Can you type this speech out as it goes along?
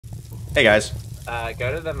Hey guys.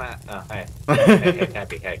 Go to the map. Oh, hey. Hey,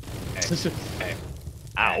 Tappy, hey. Hey.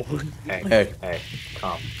 Ow. Hey.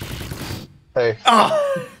 Calm. Hey.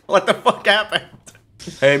 Oh, what the fuck happened?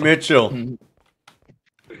 Hey Mitchell.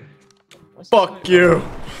 Fuck you.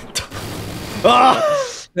 Ah!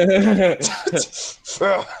 Hey,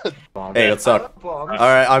 what's up?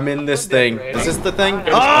 Alright, I'm in this thing. Is this the thing?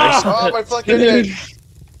 Ah! Oh, my flak 88!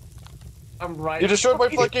 I'm right. You destroyed my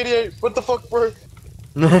flak 88! What the fuck, bro?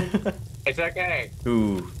 It's okay.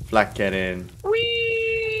 Ooh, flak get in.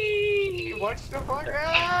 Whee! Watch the fuck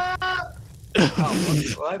out!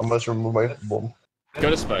 Oh, what? I must remove my bomb. Go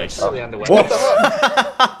to space. Really underwhelming. What the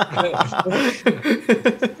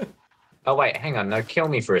fuck? Oh wait, hang on. No, kill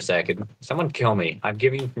me for a second. Someone kill me. I'm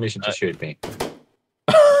giving you permission to shoot me.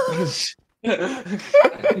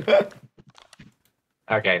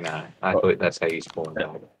 Okay, no. I thought that's how you spawn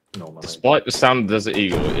down normally. Despite the sound of the Desert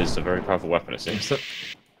Eagle, it is a very powerful weapon, it seems.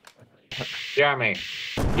 Jeremy,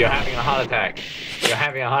 you're having a heart attack. You're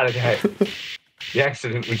having a heart attack. The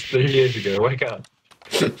accident was 3 years ago. Wake up.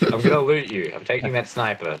 I'm gonna loot you. I'm taking that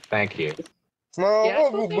sniper. Thank you. Yeah,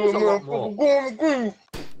 I thought there was a lot more.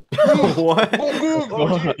 What? Give me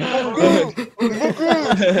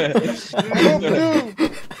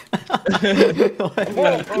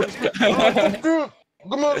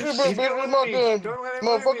that shit back, bitch. Where's my gun?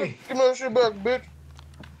 Motherfucker, give me that shit back, bitch.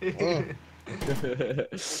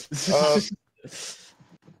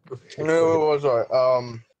 Where was I?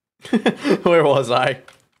 Where was I?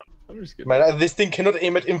 Man, this thing cannot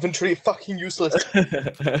aim at infantry. Fucking useless.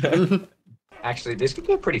 Actually, this could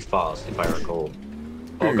go pretty fast, if I recall.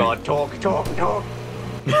 Oh god, talk.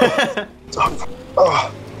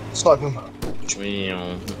 Oh, snipe him.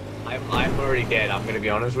 I'm already dead, I'm gonna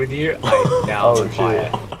be honest with you. I'm now on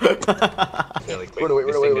fire. Really quick. Run away.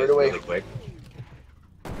 Really quick.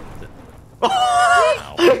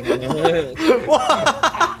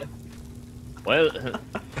 Well,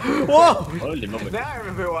 Whoa! holy moment. Now I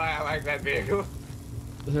remember why I like that vehicle.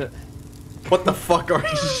 What the fuck are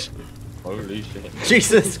you? Holy shit.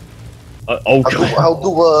 Jesus! Oh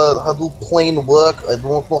god. How do plane work? I don't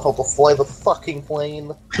know how to fly the fucking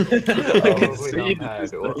plane.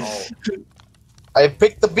 I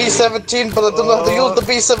picked the B-17, but I don't know how to use the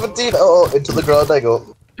B-17. Oh, into the ground I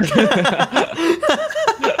go.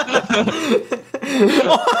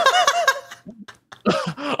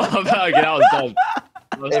 I'm about to get out of dodge.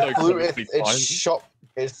 It flew.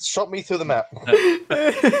 It shot me through the map.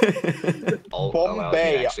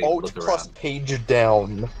 Bombay, Alt plus page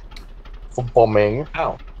down for bombing.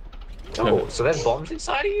 Oh. Oh, so there's bombs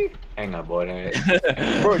inside of you? Hang on, boy.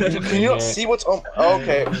 Bro, can you not see what's on? Oh,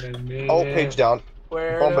 okay. Alt page down.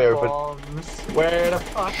 Where Bombay the open. bombs? Where the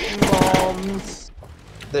fucking bombs?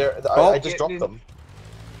 There, I just dropped them.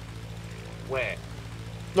 Where?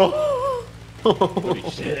 No. Holy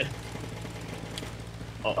shit.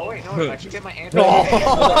 Oh wait, no, I should get my anti.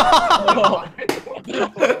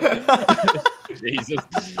 Jesus.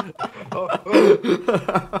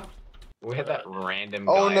 We had that random.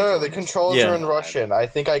 Oh guy no, the join us. controls are in Russian. I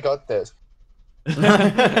think I got this.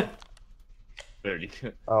 Very.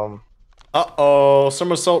 Uh-oh,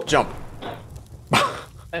 somersault jump.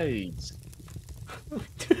 Hey.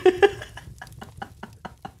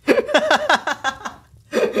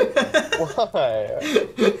 Why?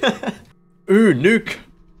 Ooh, nuke.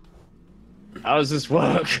 How does this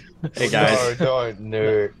work? Hey guys. No, don't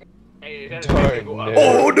nuke. Hey, that Don't vehicle- nuke.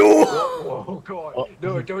 Oh no! Oh god!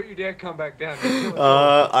 No, don't you dare come back down.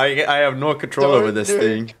 I have no control over this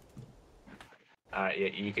thing. Alright, yeah,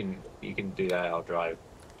 you can do that. I'll drive.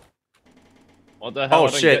 What the hell? Oh I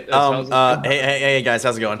don't shit. get this. How's it- Hey guys,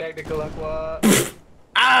 how's it going? Technical aqua.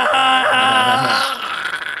 Ah!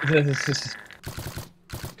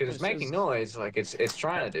 Because it's making noise, like it's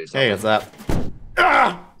trying to do something. Hey, what's that?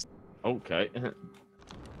 Ah! Okay.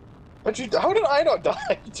 How did I not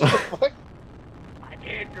die? What? I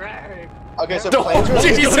can't drive. Okay, so No, planes are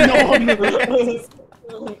Jesus!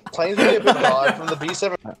 planes will be a bit hard from the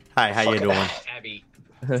B-7. Hi, how you doing? Abby.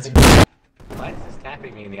 Why is this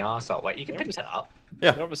tapping me in the arsehole? Wait, you can pick that up.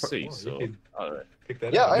 Yeah. You have a seat, so. Alright. Pick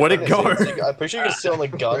that Yeah, up. Where'd it go? I'm pretty sure you can steal the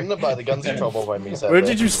gun, but the gun's in trouble by me. Where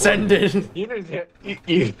did you send it? You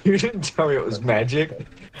didn't tell me it was magic.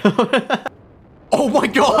 Oh my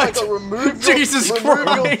god! Oh my god, remove your, Jesus remove your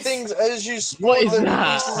Christ! things as you spawn What is them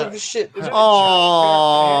that? pieces of shit.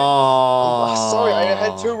 Oh. Sorry, I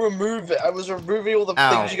had to remove it. I was removing all the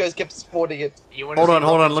Ow. things you guys kept spawning it. Hold on.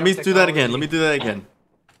 Let me do that again.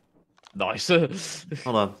 Nice.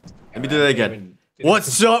 Hold on. Let me do that again.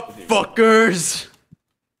 What's up, fuckers?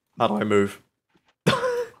 How do I move?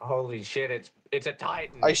 Holy shit! It's a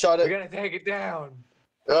Titan. I shot it. We're gonna take it down.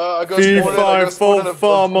 I got Fee, spotted, fi, fo, fa,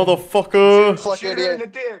 motherfucker. Fuck Shoot her in the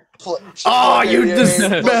idiot. dick. Oh, you Idiot,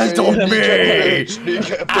 dismantled fuck me! idiot,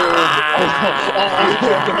 kneecap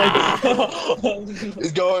bitch.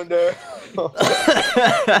 He's going there.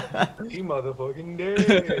 You motherfucking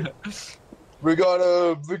dead. We got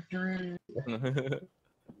a victory.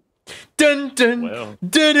 Dun dun Well.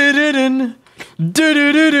 dun dun dun dun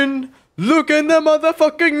dun dun dun. Look in the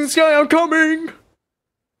motherfucking sky, I'm coming.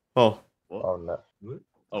 Oh. Oh no.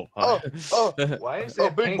 Oh, Oh, hi. oh. Why is Oh,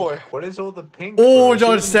 that big pink? boy. What is all the pink? Oh, bro?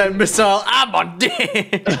 don't send missile. I'm on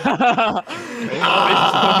dick.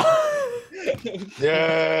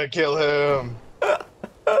 Yeah, kill him.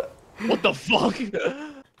 What the fuck?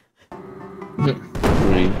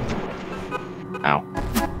 Ow.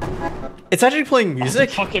 It's actually playing music.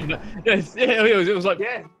 Fucking. Yeah, it was like.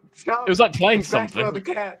 Yeah. Stop. It was like playing Back for something. the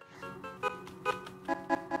cat.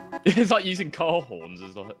 It's like using car horns.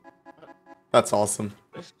 It's like. That's awesome.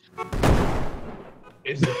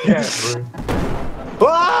 It's the cat, bro.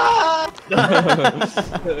 Ah!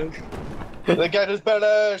 The cat is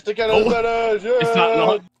banished. The cat is banished. Yeah. Is that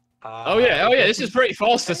not? Oh yeah, this is pretty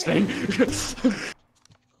fast, this thing.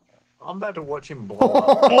 I'm about to watch him blow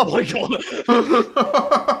up. Oh my god.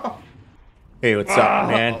 Hey, what's up,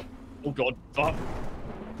 man? Oh god, fuck.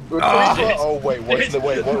 Oh wait, what's the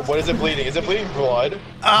wait? What is it bleeding? Is it bleeding blood?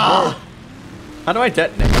 Ah! How do I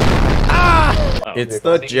detonate? Ah! It's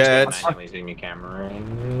the jet. Using your camera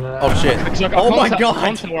and, Oh shit. Oh my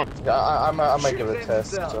god! Yeah, I might give it a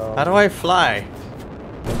test. How do I fly?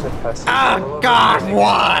 Passenger. Ah, God,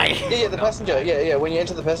 why? Yeah, the passenger. Yeah. When you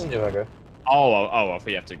enter the passenger wagon. Oh, I thought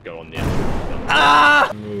you have to go on the end.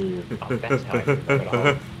 Ah! move. Oh, that's how I do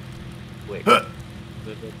it. Wait.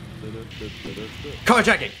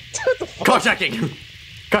 Carjacking! Carjacking!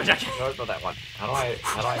 Carjacking! No, it's not that one. How do I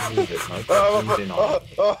move it? No, zoomed in on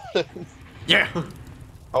it. Yeah!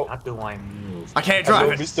 How do I move? I can't Hello,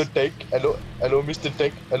 drive it! Mr. Tank. Hello, Mr.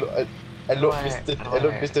 Tank. Hello, Mr.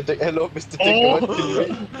 Hello, Mr. Tank. Hello, Mr. Tank. Oh. What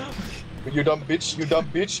can you You dumb bitch. You dumb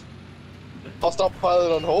bitch. Hostile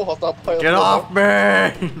pilot on hold. Hostile pilot. Get on off hold. me!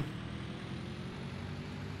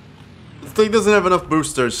 This thing doesn't have enough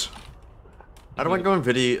boosters. How do I go in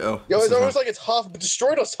video? Oh, Yo, this it's is almost not- like it's half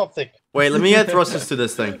destroyed or something. Wait, let me add thrusters to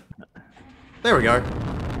this thing. There we go.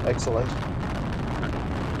 Excellent.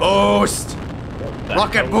 Boost!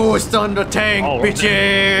 Rocket boost on the tank, Oh,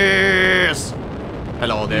 bitches!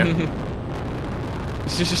 Hello there.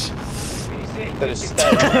 That is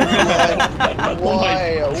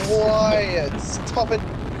Why? Why? Stop it.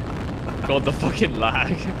 God, the fucking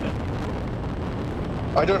lag.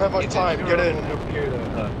 I don't have much time. Get in.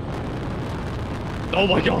 Oh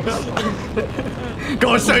my god.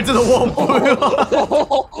 Go straight to the wall.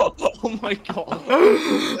 Oh my god.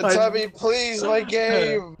 Tabby, please, my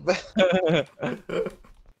game.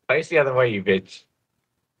 Face the other way, you bitch.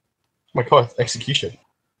 My god, execution.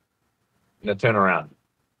 Now turn around.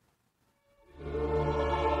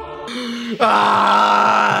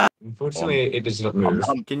 Ah! Unfortunately, it does not move.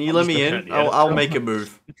 Can you let me in? I'll make a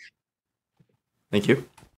move. Thank you.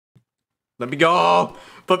 Let me go!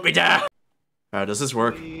 Put me down! Alright, does this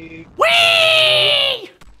work? Whee!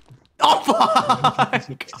 Oh fuck!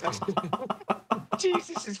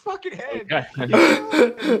 Jesus, his fucking head!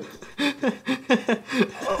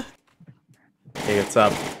 Hey, what's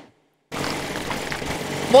up?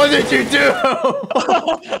 What did you do?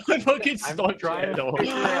 I fucking I'm stopped trying to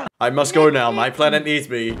figure out. I must go now. My planet needs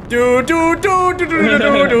me. Do do do do do do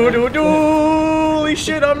do do do do. Holy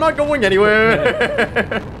shit! I'm not going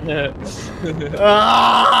anywhere.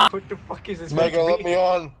 Ah! What the fuck is this? Mega, let me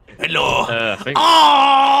on. Hello. I think.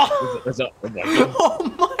 Ah! Is that, oh my god. Oh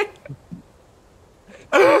my!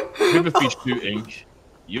 Who the fish shooting?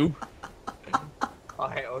 You? Oh,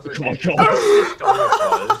 hey, also, Oh my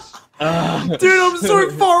god. Dude, I'm so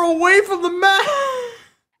far away from the map.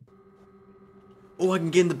 Oh, I can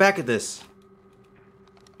get in the back of this.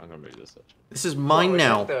 I'm gonna move this actually. This is mine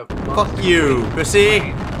now. what the Fuck you, pussy.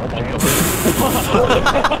 Oh my god.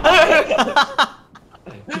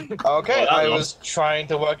 Okay, I was trying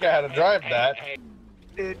to work out how to drive that.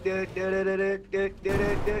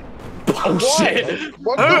 Oh shit!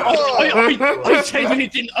 What the fuck?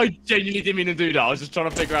 I genuinely didn't mean to do that. I was just trying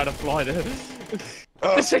to figure out how to fly there.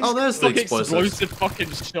 Oh, there's the Like explosives. explosive fucking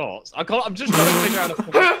shots. I'm just trying to figure out how to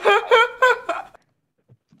fly.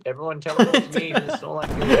 Everyone tell me what me. That's all I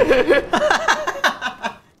can do.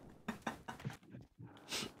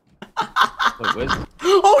 Wait, where's...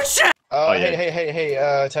 Oh shit! Oh, yeah.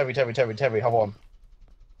 Hey, Tabby, hop on.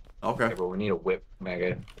 Okay. Okay, but we need a whip,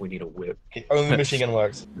 Mega. We need a whip. Only the machine gun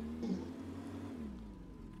works.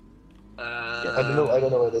 I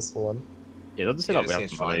don't know where this one. Yeah, it doesn't seem like we have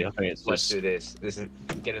seems some money. fine. I think it's Let's just. do this. This is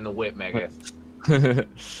get in the whip, Mega.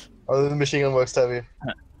 Oh, the machine gun works, Tabby.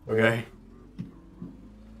 Okay.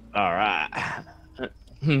 Alright.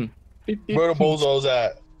 Where the bullseyes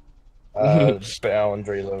at? Down,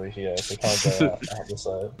 Drelo here. So can't go out the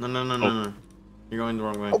side. No. You're going the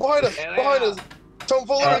wrong way. Oh, behind us! Behind us! Tom,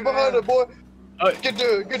 follow me behind us, boy! Get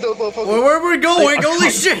to it, motherfucker! Where are we going? Holy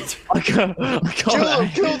shit! I can't.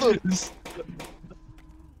 Kill them!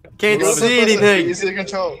 Can't see anything. Easy to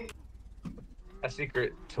control. A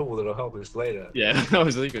secret tool that'll help us later. Yeah, that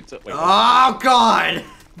was really good. Wait, Oh god!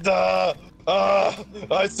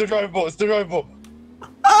 It's still drivable,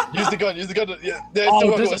 Use the gun, yeah,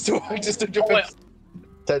 it's still working, just drive.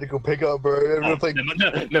 Technical pickup, bro. Everyone play.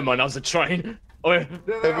 Never mind, that was a train. Oh, yeah.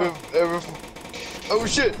 Oh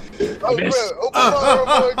shit! Oh Miss. bro!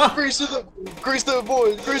 Oh boy! Grease them,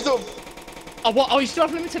 boys! Grease them! Oh, what? Oh, you still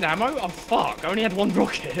have limited ammo? Oh, fuck. I only had one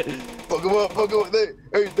rocket. Fuck them up!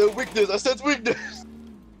 They're weakness. I sense weakness.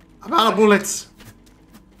 I'm out of bullets.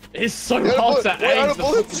 It's so hard to aim. Out of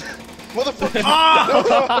bullets. Motherfucker!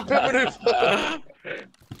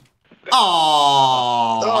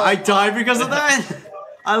 Oh, I died because of that.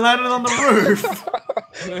 I landed on the roof.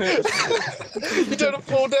 You done a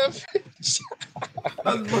full damage.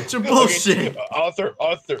 That's a bunch of bullshit. Arthur,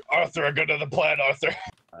 I got another plan, Arthur.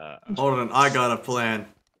 Hold on, I got a plan.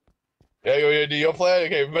 Yeah, do your plan?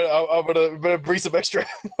 Okay, I'm gonna bring some extra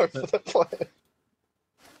ammo for the plan.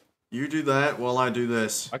 You do that while I do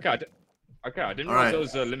this. Okay, I didn't All realize right. there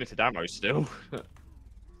was limited ammo still.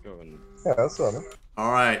 Go on. Yeah, that's fine.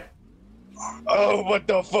 All right. Oh, what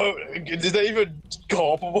the fuck? Is that even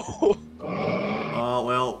comparable?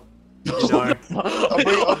 Well, you know.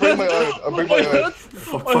 I'll bring my own.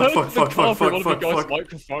 Fuck.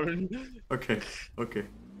 Microphone. Okay.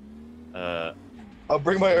 I'll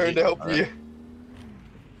bring my own to help you.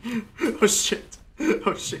 Oh shit.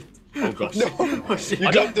 Oh gosh. No, Oh shit.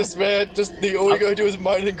 you got this, man. All you gotta do is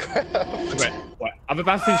mine and craft. Wait. I'm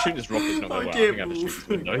about to finish shooting this rocket. It's not I going well. I can't think I have to shoot move.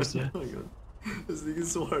 the windows. Oh my god. This thing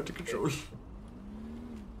is so hard to control.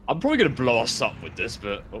 I'm probably gonna blow us up with this,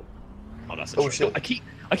 but oh, that's a train. Shit. I keep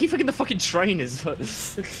thinking the fucking train is.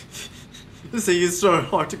 This thing is so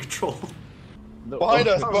hard to control. Behind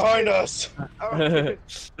us! I'm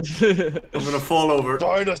gonna fall over.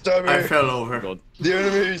 Behind us, damn I it! fell over. God. The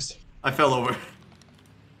enemies! I fell over.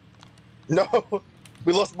 No!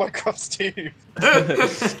 We lost Minecraft Steve!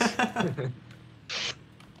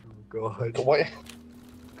 God. Wait.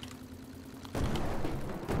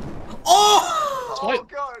 Oh!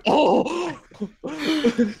 God. Oh!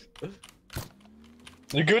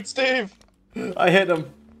 You good, Steve? I hit him.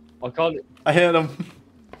 I hit him.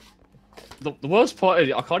 The worst part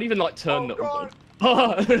is I can't even like turn the. God.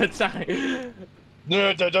 Oh, attack! No,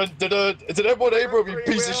 it's an M1 bro, you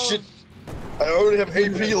piece of shit! I only have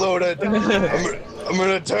AP loaded! I'm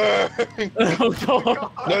gonna turn! Oh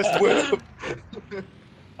god! Nice whip!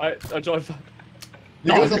 I drive back.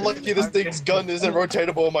 You guys are lucky this thing's gun isn't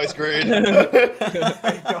rotatable on my screen.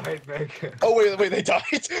 I died, Mega. Oh wait, they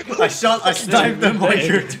died! I sniped them while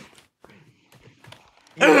you're...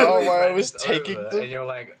 Oh my, I was It's taking over, them. and you're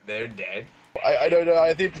like, they're dead. I don't know,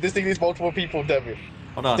 I think this thing needs multiple people, Devin.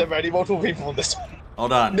 Hold on. Devin, I need multiple people in this one.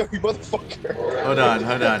 Hold on. No, you motherfucker. Hold on.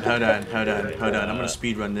 I'm gonna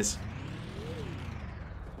speedrun this.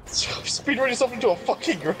 Speedrun yourself into a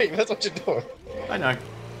fucking grave, that's what you're doing. I know.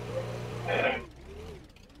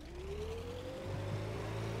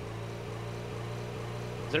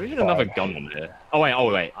 Is there even another gun on here? Oh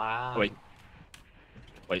wait. Ah.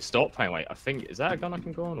 Wait, stop. Hang on, wait. I think is that a gun I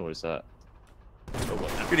can go on, or is that?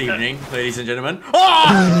 Good evening, ladies and gentlemen.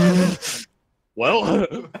 Oh! Well.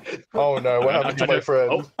 Oh no, what happened to my friend?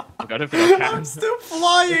 Oh, I don't think I can. I'm still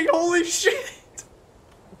flying. Holy shit!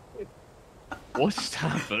 What just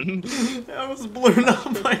happened? I was blown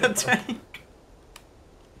up by a tank.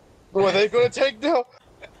 Oh, are they gonna take now?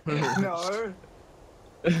 No.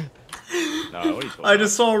 No, what are you talking I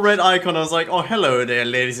just saw a red icon. I was like, oh, hello there,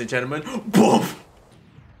 ladies and gentlemen. Boom!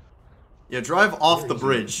 Yeah, drive off the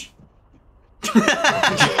bridge. Are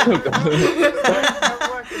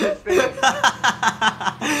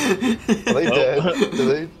they dead?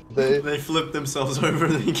 Do they? They flip themselves over.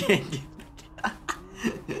 They can't get.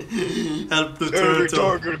 Help the Every turtle.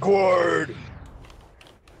 target acquired!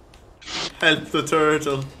 Help the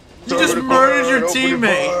turtle. You Target just murdered your acquired, open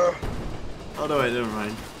teammate. fire. Oh no, wait, never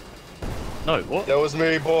mind. No, what? That was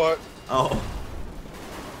me, boy. Oh.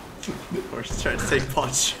 We're just trying to take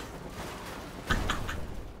punch.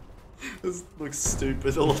 This looks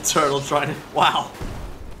stupid. A little turtle trying to. Wow.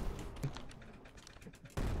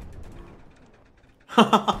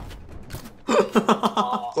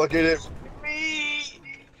 Fucking it.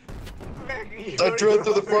 I drove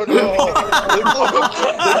through the front door.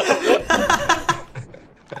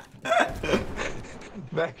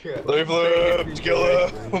 Back up. They flipped. Kill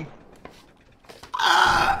him.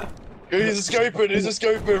 He's escaping. He's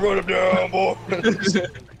escaping. Run him down, boys.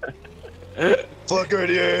 Fuck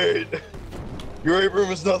 88. Your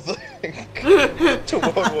Abram is nothing to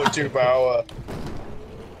 112 power.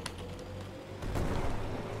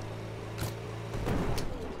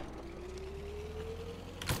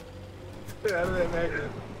 Get out of that magnet.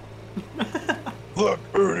 Fuck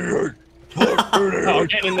 88. Fuck 88. Oh,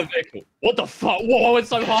 get in the vehicle. What the fuck? Whoa, it's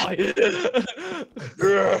so high.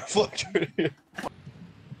 Yeah, fuck 88.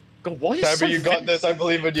 God, why is Tabby, so you got this. I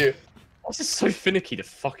believe in you. Why is it so finicky to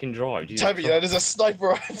fucking drive? Jesus Tabby, Christ. that is a sniper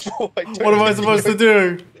rifle. What am I supposed to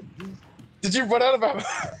do? Did you run out of ammo?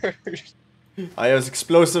 I use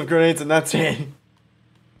explosive grenades and that's it.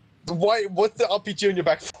 Why? What's the RPG on your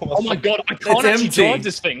back for? Oh my god, I can't It's actually empty. drive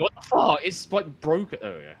this thing. What the fuck? It's like broken.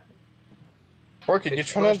 Oh yeah. Working, you're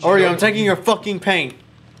trying to. Oreo, I'm taking your fucking paint.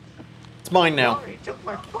 It's mine now. He took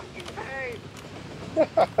my fucking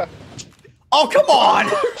paint. Oh, come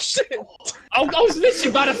on! Shit! I was literally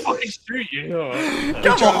about to fucking shoot you. I'm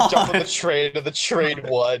Come trying to jump on! on the train, and the train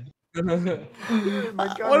won. My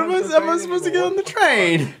God, What am I supposed to get on the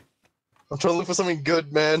train? I'm trying to look for something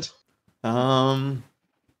good, man.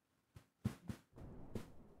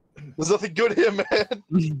 There's nothing good here, man.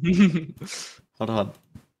 Hold on.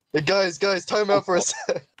 Hey, guys, time out for a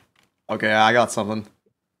sec. Okay, I got something.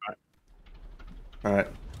 Alright.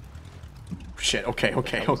 Shit, okay.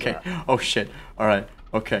 Oh shit. Alright,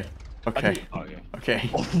 okay. Okay. Oh, yeah. Okay.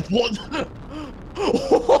 What?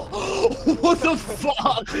 What the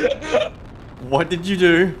fuck? What did you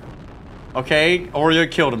do? Okay, Oreo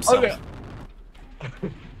killed himself. Okay.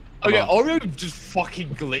 Okay, Oreo just fucking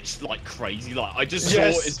glitched like crazy. Like I just saw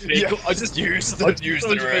his vehicle. I just use I the just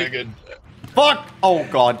saw his dragon. Fuck! Oh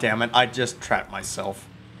god damn it, I just trapped myself.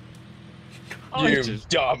 I You just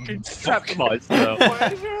dumb trapped fuck. myself.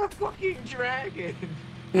 Why is there a fucking dragon?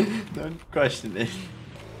 Don't question it.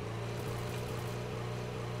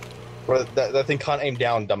 Bro, that thing can't aim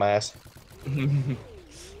down, dumbass.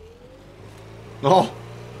 Oh.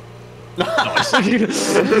 Dumbass,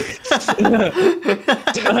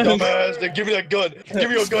 then give me that gun. Give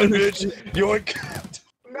me your gun, bitch. Yoink.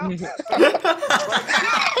 No.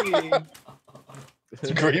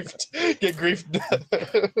 Griefed. Get griefed.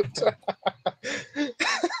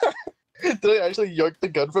 Did I actually yoink the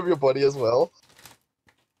gun from your body as well?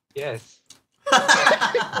 Yes.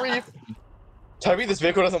 Grief. Toby, this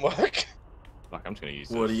vehicle doesn't work. Fuck, I'm just gonna use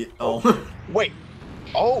this. What do you? Oh. Wait.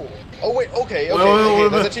 Oh, wait, okay, Wait, okay, wait,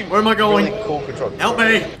 that's actually where am I going? really cool control. Help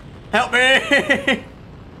me! Help me!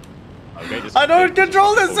 Okay, I don't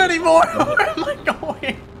control this anymore! Where am I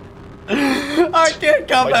going? I can't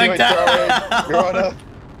come My back teammate's down! Your Honor.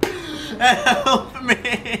 Help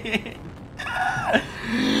me!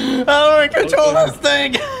 How do I control this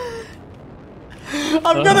thing?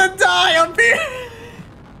 I'm gonna die up here!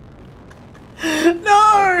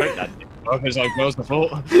 No! Because like, what's the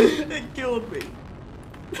fault? It killed me.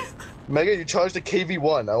 Mega, you charged a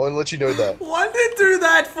KV-1. I want to let you know that. What did it do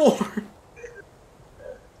that for?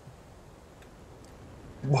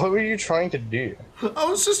 What were you trying to do? I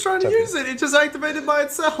was just trying to use it. It just activated by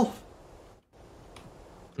itself.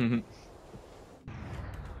 Beep,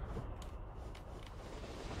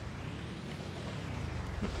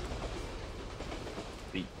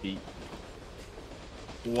 beep.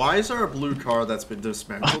 Why is there a blue car that's been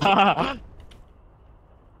dismantled? That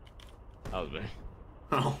was me.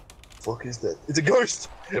 Oh. Fuck is that? It's a ghost!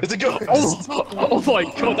 It's a ghost! Oh my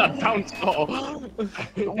god, that bounced off!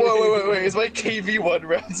 Wait. Is my KV-1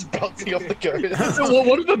 rounds bouncing off the ghost? Well,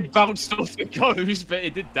 one of them bounced off the ghost, but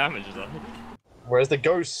it did damage though. Where's the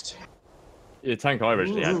ghost? Yeah, tank I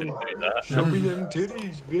originally had didn't do that. Show me them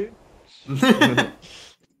titties, bitch.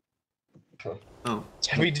 Oh.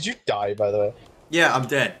 Tabby, did you die, by the way? Yeah, I'm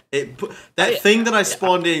dead. That thing that I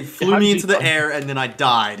spawned in flew me into the air and then I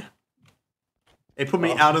died. It put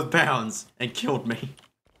me out of bounds and killed me.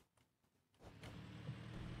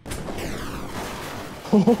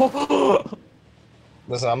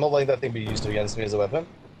 Listen, I'm not letting that thing be used against me as a weapon.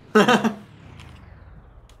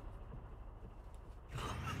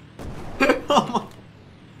 Oh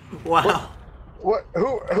my. Wow. What?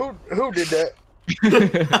 Who did that?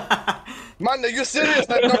 Man, are you serious?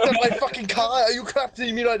 That knocked out my fucking car? Are you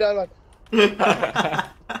crafting me like that, man?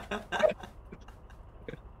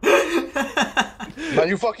 Man,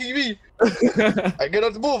 you fucking me! I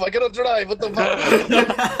cannot move, I cannot drive, what the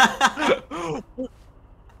fuck?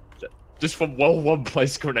 Just from one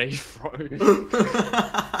place grenade throw.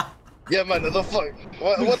 Yeah, man, the fuck?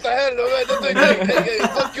 What the hell, man? Hey,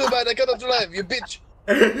 fuck you, man, I cannot drive, you bitch!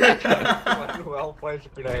 Well, pleasure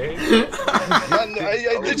today. Man,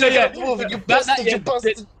 I literally can't move, you bastard, you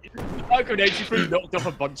bastard! Michael 83 knocked off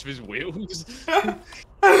a bunch of his wheels.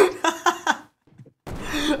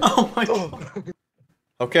 Oh my god.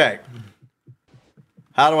 Okay.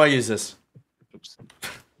 How do I use this? Oops.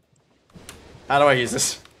 How do I use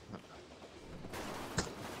this?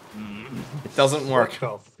 It doesn't work.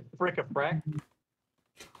 Frick a frack.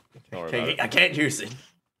 Okay, I can't use it.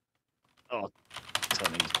 Oh,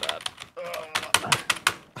 something's bad.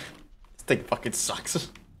 This thing fucking sucks.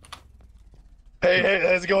 Hey,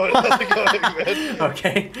 how's it going? How's it going, man?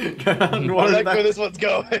 Okay. I like where this one's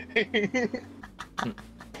going.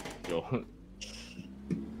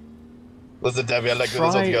 Listen, Debbie, I like where this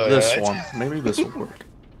one's Try going. this right? one. Maybe this will work.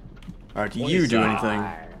 Alright, do you do anything?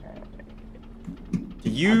 Do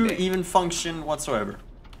you even function whatsoever?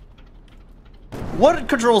 What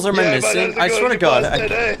controls am I missing? I swear to God.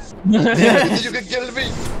 You can kill me.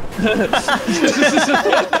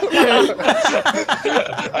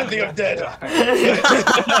 I think I'm dead.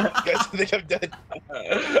 Guys, I think I'm dead.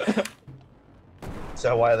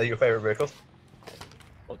 So why are they your favorite vehicles?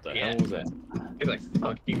 What the hell was that? He's like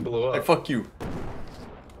fucking blew up. Hey, fuck you.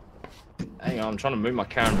 Hang on, I'm trying to move my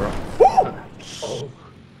camera. Oh.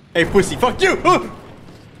 Hey, pussy, fuck you! Oh,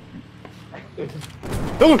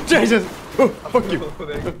 oh Jesus! Oh, fuck you!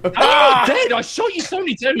 Ah! Dead! I shot you so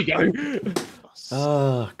many. There we go.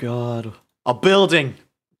 Oh, God. A building!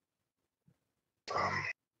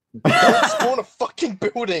 Don't spawn a fucking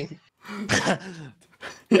building!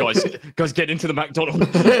 guys, get into the McDonald's.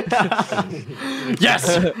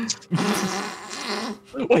 Yes!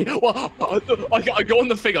 Wait, what? I go on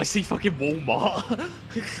the thing, I see fucking Walmart.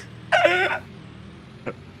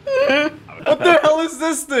 What the hell is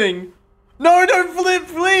this thing? No, don't flip,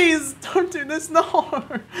 please! Don't do this, no!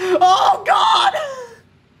 Oh, God!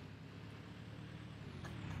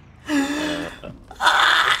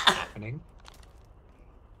 Happening.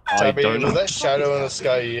 Tabby, don't was know. that shadow in the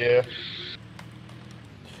sky you?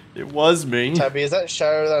 It was me. Tabby, is that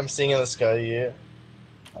shadow that I'm seeing in the sky you?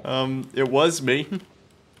 It was me.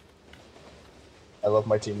 I love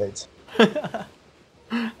my teammates. I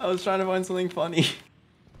was trying to find something funny.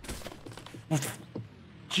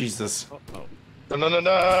 Jesus. Dun dun dun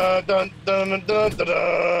dun dun dun dun dun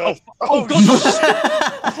dun. Oh God!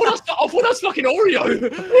 I thought that was fucking Oreo.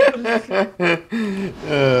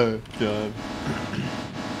 Oh, God.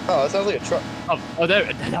 Oh, that sounds like a truck. Oh,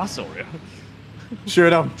 that's Oreo.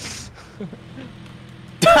 Shoot him.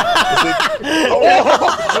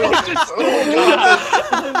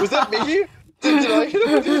 Was that me? Did I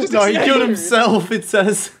hit him? No, he killed himself, it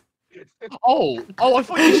says. Oh, I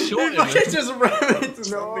thought you shot He him. fucking just ran into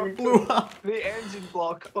something and blew up. The engine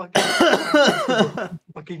block fucking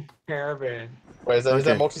fucking caravan. Wait, is that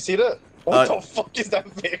Okay. multi-seater? What the fuck is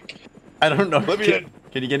that big? I don't know. Let me in.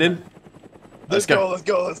 Can you get in? Let's go, let's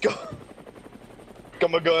go, let's go.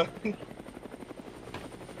 Got my gun.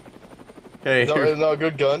 Okay, It's not a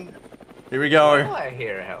good gun. here we go. Oh, I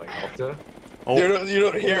hear a helicopter. Oh. You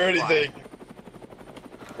don't hear anything.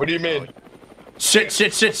 What do you mean? Shit,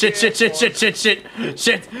 shit, shit, shit, shit, shit, shit, shit, shit,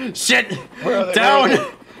 shit, shit. Where are they? Down.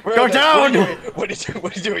 Where Go are they? down. What are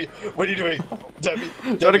you doing? What are you doing? Debbie,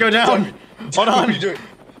 Gotta go down. Hold What are you on. doing?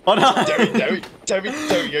 Hold on. Debbie,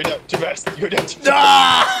 you're down too fast. You're down too fast.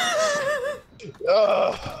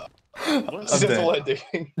 Ah! I'm Simple dead.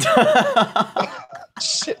 ending.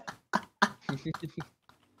 Shit.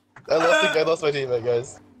 I lost my teammate,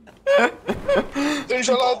 guys. Finish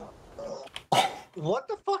our lad. What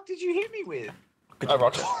the fuck did you hit me with? I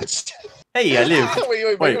rock launched. Hey, I lived.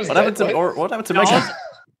 Wait, Wait, was what happened to dead? what happened to Megan?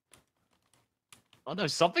 Oh no,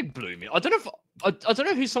 something blew me. I don't know if I don't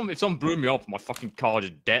know if someone blew me up. My fucking car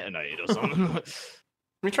just detonated or something. Let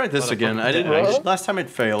me try this What a again. fucking I didn't. dead. Last time it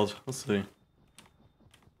failed. Let's see.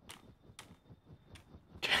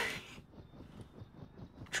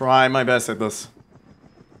 Try my best at this.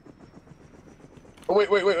 Oh, wait.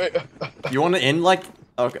 You want to end like?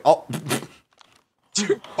 Okay. Oh.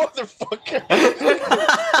 Dude, motherfucker.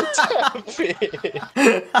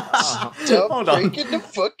 Stop Hold on. breaking the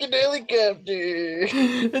fucking helicopter.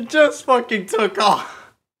 It just fucking took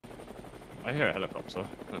off. I hear a helicopter.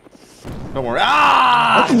 Don't worry.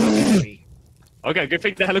 Ah! Okay, good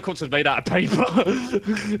thing the helicopter's made out of paper.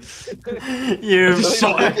 You It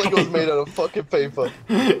shot looked like it was made out of fucking paper.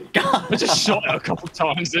 I just shot it a couple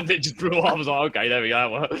times and it just blew up. I was like, okay, there we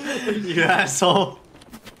go. You asshole.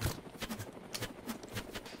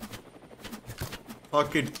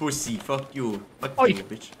 Fucking pussy. Fuck you. Fuck Oh, you, you-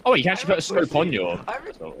 bitch. Oh, you can actually put a scope on your. I'm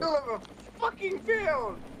a fucking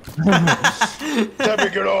field! Tabby,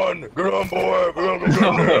 get on! Get on, boy! Get on, get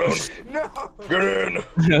on down! No! Get in!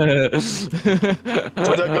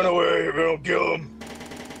 Put that gun away if you don't kill him!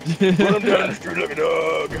 Put him down the street like a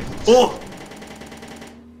dog! Oh!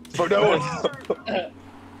 Fuck that one!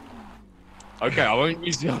 Okay, I won't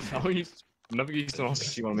use the. I'm never used an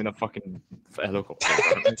RPG when I'm in a fucking helicopter.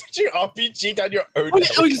 Did you RPG down your own? I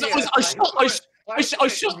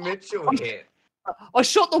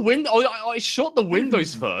shot the window. I shot the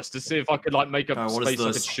windows first to see if I could like make a space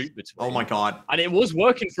I could shoot between. Oh my god! And it was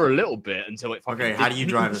working for a little bit until it. Okay, how do you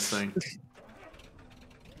drive this thing?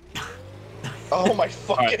 Oh my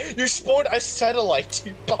fucking! Right. You spawned a satellite,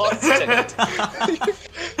 you bastard!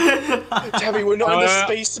 Tabby, we're not on the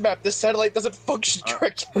space map. The satellite doesn't function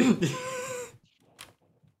correctly.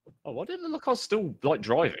 Oh, I didn't look. I was still like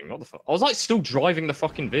driving. What the fuck? I was like still driving the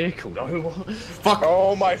fucking vehicle. No. Fuck!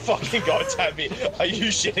 Oh my fucking god, Tabby! Are you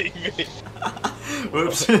shitting me?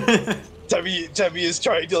 Whoops. Tabby is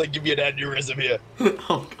trying to like give me an aneurysm here.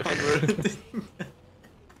 Oh god.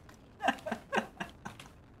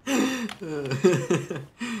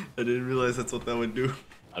 I didn't realize that's what that would do.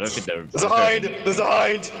 I don't think they're. There's a hind! There's a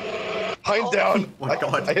hind! Hind down! Oh my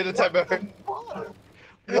god. I hit a Tabby.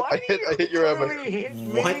 I hit your ammo.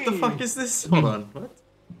 What the fuck is this? Hold on. What?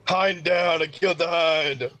 Hind down! I killed the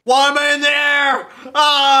hind! Why am I in there?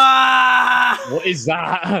 Ah! What is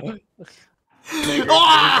that?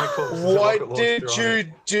 Ah! What did you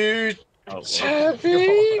do,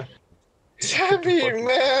 Tabby? Tabby,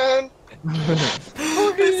 man!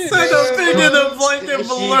 It's such a thing in a blanket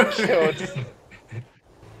balloon.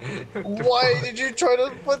 Why did you try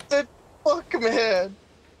to put the fuck, man?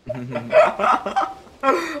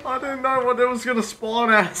 I didn't know what it was gonna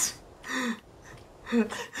spawn as.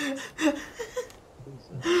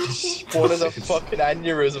 Spawned as a fucking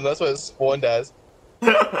aneurysm, that's what it spawned as.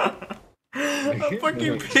 A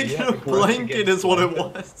fucking pig in a blanket is what it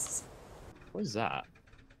was. What is that?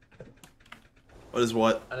 What is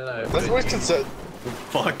what? I don't know. That's what it's concerned.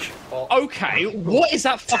 Fuck. Okay, what is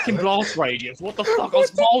that fucking blast radius? What the fuck? I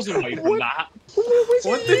was miles away from that.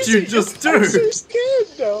 What did you just do? I'm so scared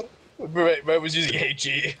now. Red was using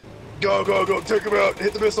HE. Go, go, go, take him out.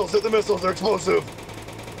 Hit the missiles, they're explosive.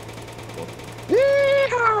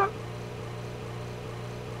 Yeah.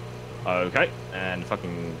 Okay, and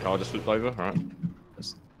fucking car just flipped over, alright.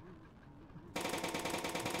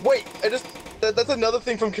 Wait, that's another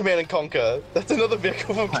thing from Command & Conquer. That's another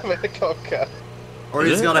vehicle from Command & Conquer. Or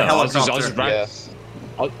he's got a helicopter.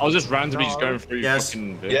 I was just randomly just going through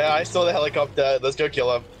fucking vehicles. Yeah, I saw the helicopter. Let's go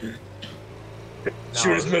kill him.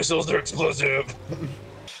 Shoot his missiles, they're explosive.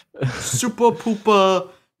 Super pooper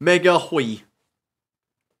mega hui.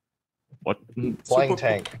 What? Flying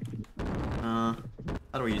tank. How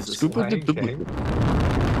do we use this?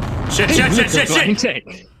 Shit!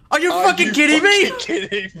 Are you fucking kidding me?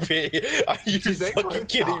 Are you fucking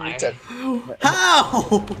kidding me, Ted?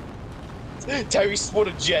 How? Terry spawned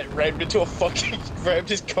a jet, rammed rammed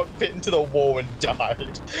his cockpit into the wall and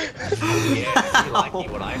died. Yeah, you like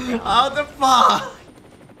what I found. How the fuck?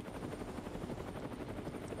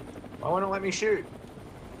 Why won't it let me shoot?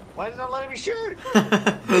 Why is it not letting me shoot?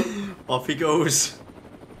 Off he goes.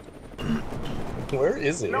 Where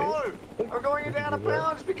is it? No! I'm going down a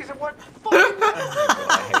bounds because of what fucking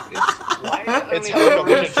I hate this. Why is it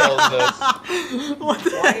only Why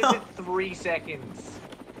is it 3 seconds?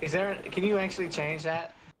 Is there can you actually change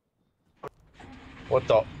that? What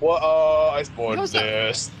the what I spawned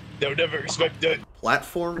this. They'll never expect it.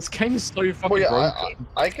 Platform? This game is so fucking broken.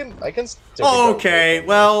 I can okay,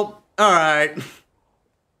 well, alright.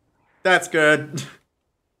 That's good.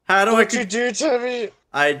 How do What'd you do, Tabby?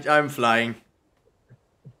 I'm flying.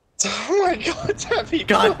 Oh my god, Tabby,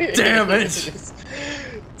 God please. damn it!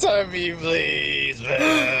 Tabby, please,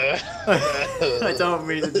 man. I don't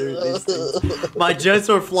mean to do these things. My jets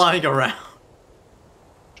are flying around.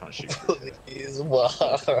 Trying to shoot. Please, why?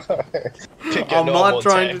 I'm not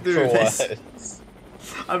trying to do this.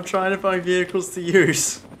 I'm trying to find vehicles to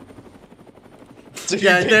use. So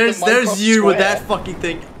yeah, there's you with that fucking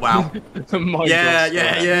thing. Wow. Yeah.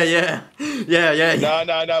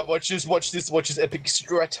 No. Watch this epic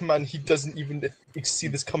strat, man. He doesn't even see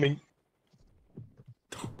this coming.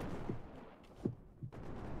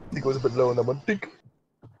 He goes a bit low on that one. Think.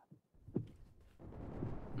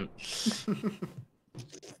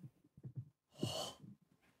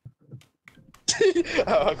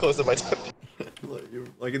 How close am I to?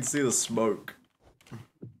 I can see the smoke.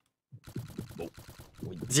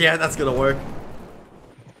 Yeah, that's gonna work.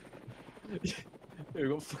 We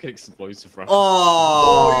got fucking explosive rounds.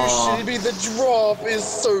 Oh, you shitting me? The drop is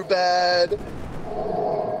so bad.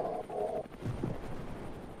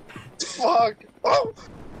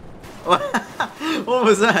 What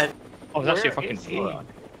was that? Oh, it's actually a fucking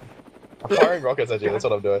I'm firing rockets at you, that's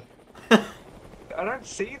what I'm doing. I don't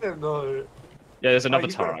see them though. Yeah, there's another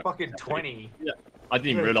you've got turret. a fucking 20. Yeah. I didn't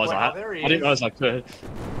even You're realise I had. there he I didn't is. realise I could.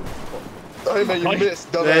 Oh man, you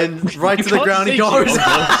missed, Then dumbass. right to the can't ground he see goes. you.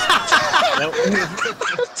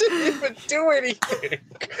 I didn't even do anything.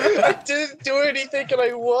 I didn't do anything and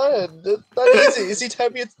I won. It's that easy. Is he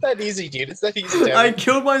telling me it's that easy, dude? It's that easy, Tabby. I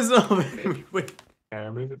killed myself. Wait. Can I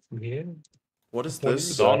move it from here? What is What this? is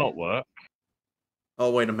Does that not work? Oh,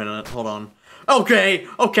 wait a minute. Hold on. Okay,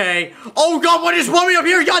 okay. Oh god, what is me up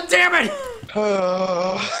here? God damn it!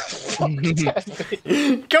 Fuck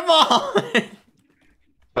Tabby. Come on!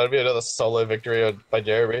 That'd be another solo victory by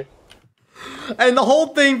Jeremy. And the whole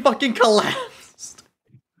thing fucking collapsed.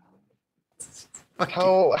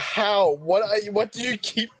 How? What do you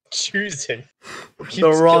keep choosing?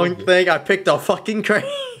 The wrong thing. I picked a fucking crane.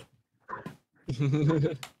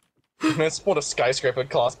 I spawned a skyscraper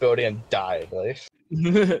class building and died. Like. Why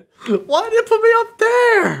did it put me up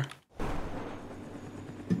there?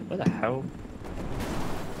 Where the hell?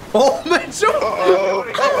 Oh my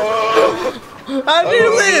god! How do you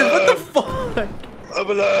live? What the fuck? I'm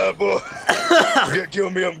alive, boy. You can't kill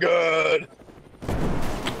me, I'm God.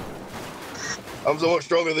 I'm so much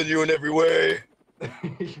stronger than you in every way.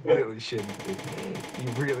 You really shouldn't.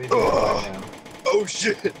 You really do right now. Oh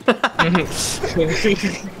shit.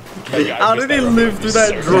 How did he live through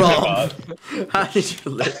that drop? How did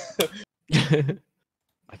you live?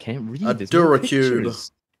 I can't read. A There's no Duracube.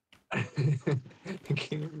 pictures.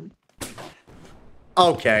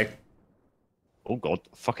 Okay. Oh god,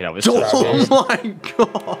 fucking hell, this Oh my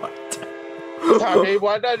god. Tabby,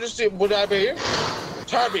 why did I just say, would I be?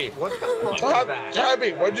 Tabby, What the fuck is that?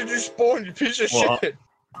 Tabby, why did you spawn, you piece of What? shit?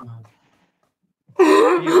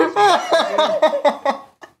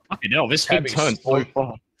 Fucking hell, this thing Tabby, turned so spawn.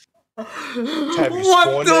 far. Tabby, What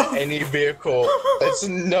spawn the at any vehicle that's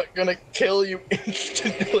not gonna kill you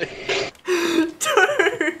instantly. Dude,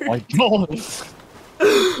 My god.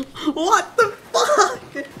 what the fuck?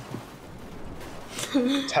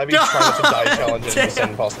 Tabby's trying to die challenge is Damn.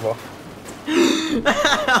 impossible.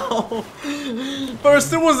 Ow.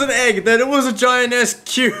 First it was an egg, then it was a giant ass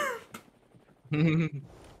cube.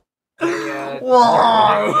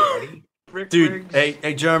 Whoa. Dude,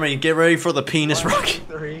 hey Jeremy, get ready for the penis rocket.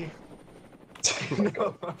 3.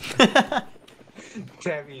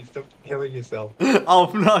 Tabby, stop killing yourself.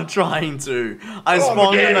 I'm not trying to. I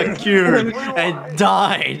spawned in a cube and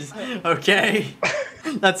died. Okay?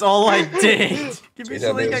 That's all I did. Give me Yeah,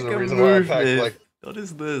 something I there's a can reason why I move packed, with. like- What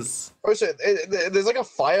is this? Oh shit, there's like a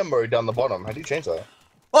fire mode down the bottom. How do you change that?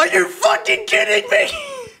 Are you fucking kidding me?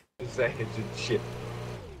 Seconds and shit.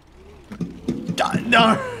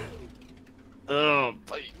 No. Oh,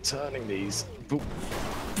 by turning these. Boop.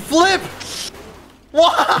 Flip!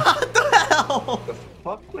 What the hell? The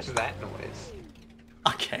fuck was that noise?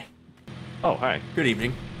 Okay. Oh, hey. Good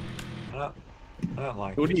evening. I don't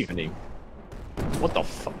like Good this. evening. What the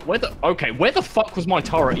fuck? Where the? Okay, where the fuck was my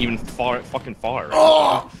turret even fucking firing?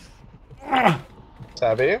 Oh!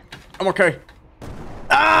 Tabby? I'm okay.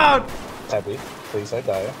 Ah! Tabby, please don't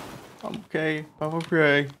die. I'm okay. I'm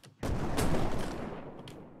okay.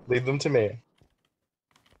 Leave them to me.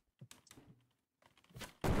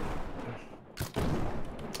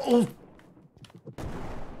 Oh.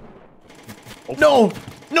 No!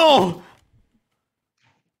 No!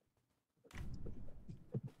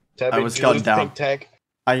 Tabby, I was did you lose gunned the down. pink tank?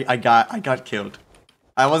 I got killed.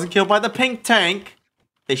 I wasn't killed by the pink tank.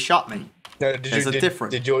 They shot me. No, There's a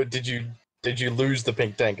difference. Did you lose the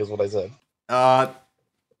pink tank? Is what I said.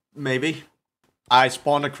 Maybe. I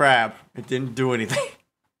spawned a crab. It didn't do anything.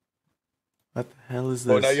 What the hell is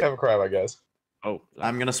this? Oh, now you have a crab, I guess. Oh,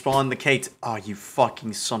 I'm gonna spawn the Kate. Oh, you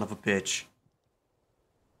fucking son of a bitch.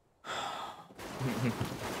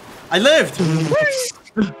 I lived!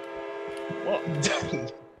 What?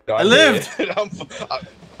 No, I lived!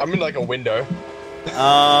 I'm in like a window.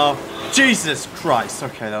 Jesus Christ.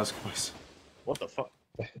 Okay, that was close. what the fuck?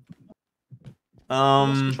 Let's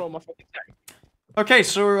Um, control my fucking tank. okay,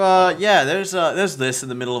 so, yeah, there's this in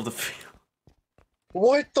the middle of the field.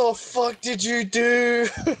 What the fuck did you do?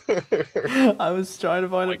 I was trying to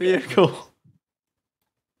find a vehicle.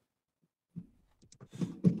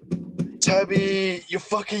 Tabby, you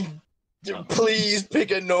fucking... Please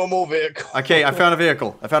pick a normal vehicle. Okay, I found a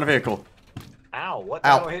vehicle. I found a vehicle. Ow, what the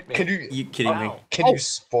Ow. hell hit me? Can you... You kidding me? Ow. Can you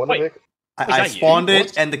spawn a wait. vehicle? I that you? spawned it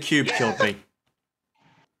What? and the cube killed me.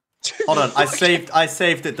 Hold on, I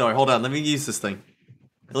saved it though. Hold on, let me use this thing.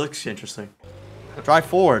 It looks interesting. Drive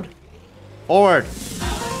forward. Forward.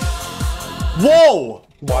 Whoa!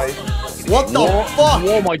 Why? What the fuck?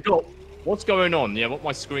 Oh my god. What's going on? Yeah, what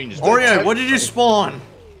my screen is doing. Oreo, what did you spawn?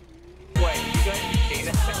 Wait, you don't see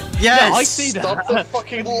that? Yes! Yeah, I see that. Stop the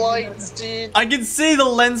fucking lights, dude. I can see the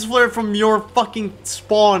lens flare from your fucking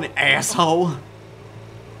spawn, asshole.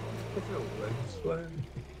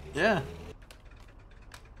 Yeah.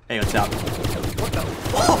 Hey, what's up?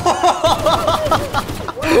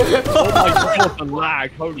 Oh my god, the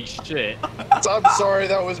lag. Holy shit. I'm sorry,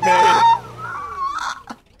 that was me.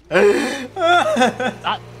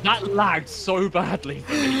 That lagged so badly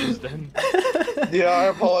for me just then. Yeah, I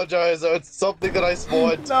apologize. It's something that I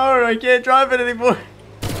spawned. No, I can't drive it anymore.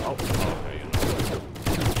 Oh, okay.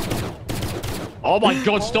 Oh my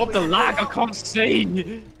god, stop the lag. I can't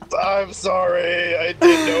see. I'm sorry. I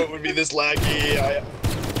didn't know it would be this laggy.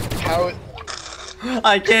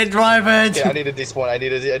 I can't drive it. Yeah, I need to despawn. I need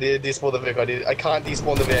to despawn the vehicle. I can't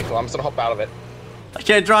despawn the vehicle. I'm just gonna hop out of it. I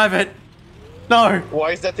can't drive it. No.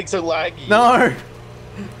 Why is that thing so laggy? No.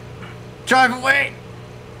 Drive away.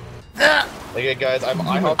 Okay, guys, I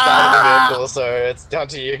hopped out of the vehicle, so it's down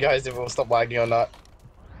to you guys if it will stop lagging or not.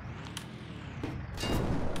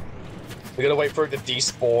 We gotta wait for it to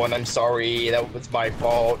despawn. I'm sorry. That was my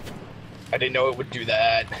fault. I didn't know it would do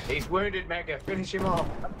that. He's wounded, Mega. Finish him off.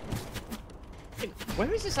 Where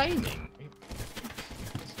is this aiming?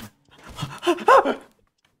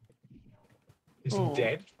 He's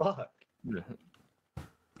dead? Fuck.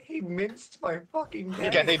 He minced my fucking head.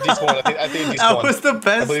 Okay, I think despawn. I think despawn. That was the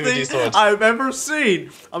best believe it thing despawned. I've ever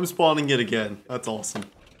seen. I'm spawning it again. That's awesome.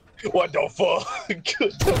 What the fuck?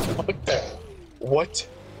 What the fuck? What?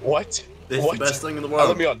 What? It's what? the best thing in the Oh,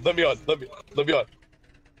 world. let me on.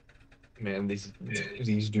 Man, these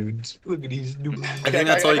dudes. Look at these dudes. I think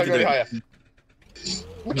that's all you can do.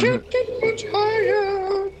 We can't get much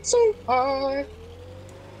higher. So high.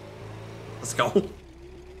 Let's go.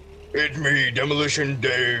 It's me, Demolition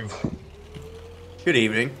Dave. Good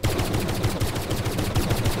evening.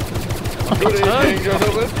 Good evening,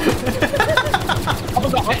 gentlemen. Oh my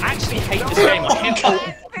god, I actually hate this game. I can't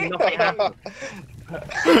fucking nothing happens.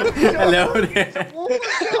 Hello there.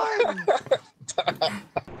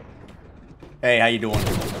 Hey, how you doing?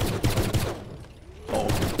 Oh.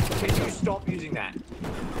 Can you stop using that?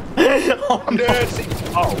 Oh, I'm dead.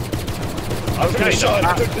 Oh. I took the shot. I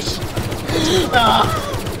took the shot.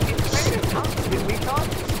 It's made of tungsten. We can't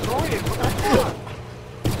destroy it. What the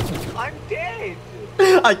fuck? I'm dead.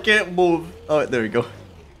 I can't move. Oh, there we go.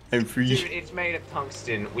 I'm free. Dude, it's made of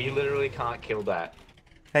tungsten. We literally can't kill that.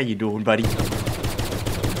 How you doing, buddy? I'm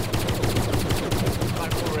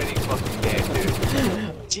already fucking dead, dude.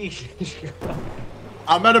 Jeez.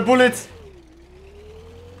 I'm out of bullets.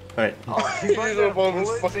 Alright. Oh, you find that bullet,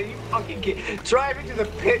 so you fucking get... Drive into the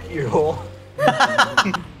pit, you whore.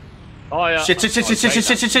 Oh yeah. Shit.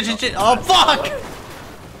 Oh, fuck!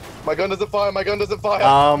 My gun doesn't fire. My gun doesn't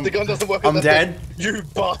fire. The gun doesn't work. I'm dead. You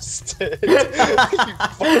bastard. You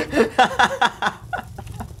fuck.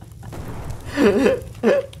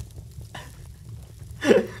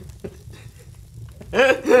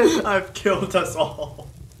 I've killed us all.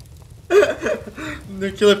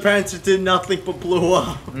 Nuclear Panther did nothing but blew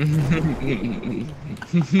up.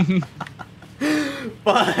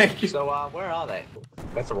 Fuck. So, where are they?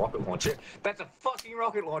 That's a rocket launcher. That's a fucking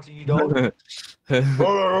rocket launcher, you dog.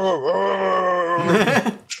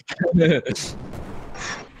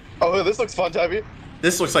 Oh, this looks fun, Tabby.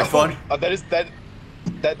 This looks like fun.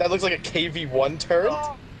 That looks like a KV-1 turret.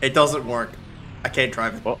 It doesn't work. I can't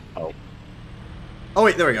drive it. Oh. Oh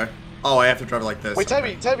wait, there we go. Oh, I have to drive it like this. Wait,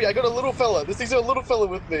 Tabby, I got a little fella. This thing's got a little fella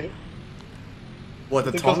with me. What,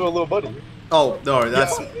 the This goes with a tank? little buddy. Oh no,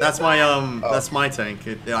 that's my that's my tank.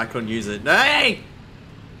 I couldn't use it. Hey!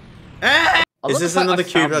 Hey! Is this another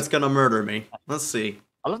cube that's gonna murder me? Let's see.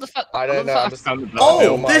 I love the fact. I don't know.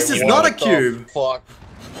 Oh, this is not a cube. Fuck.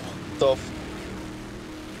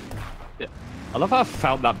 I love how I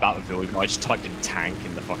found that battlefield and I just typed in tank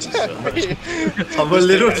in the fucking search. I'm a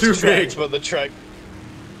little too big. But the track.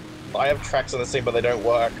 I have tracks on the scene, but they don't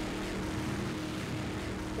work.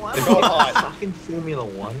 Why They fell am I apart. fucking Formula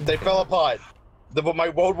 1? They fell apart. But my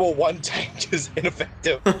World War I tank is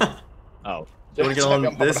ineffective. Oh. Do you wanna get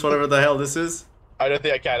on this, whatever the hell this is? I don't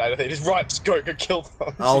think I can. I don't think. Just right. Just go kill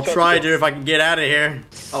them. I'll try to if I can get out of here.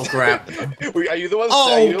 Oh crap. Wait, are you the one?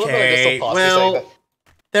 Okay, well,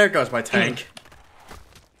 there goes my tank.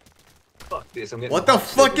 Fuck this, I'm getting What the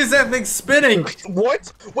fuck is that thing spinning?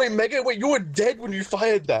 What? Wait, Mega. Wait, you were dead when you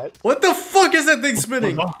fired that. What the fuck is that thing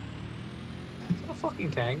spinning? a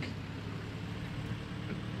fucking tank.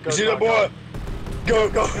 You see that boy?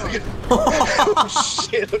 Go. Oh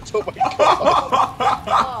shit! Oh my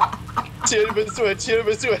god! Cheer him into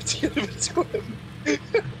it.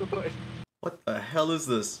 What the hell is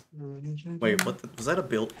this? Wait, what was that a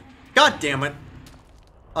build? God damn it!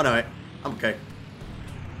 Oh no, wait. I'm okay.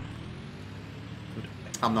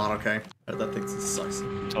 I'm not okay. That thing sucks.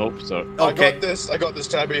 Oh, so. Okay. I got this,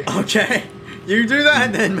 Tabby. Okay. You do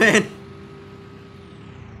that then, man.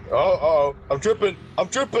 Oh, I'm tripping, bro.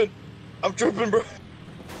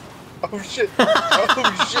 Oh shit. Oh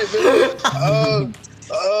shit, man.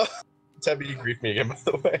 Tabby, you griefed me again, by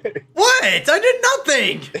the way. What? I did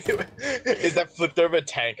nothing! Is that flipped over a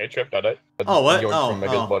tank? I tripped on it. Oh, what? From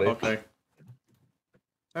Mega's body. Okay.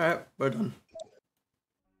 Alright, we're done.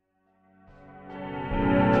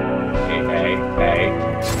 Hey.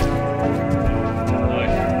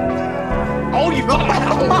 Oh, you got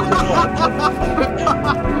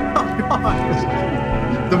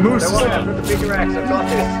The moose is I've got the bigger axe, I've got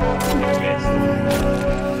this.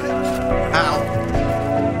 Ow.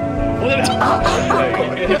 What?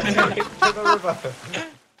 To the river.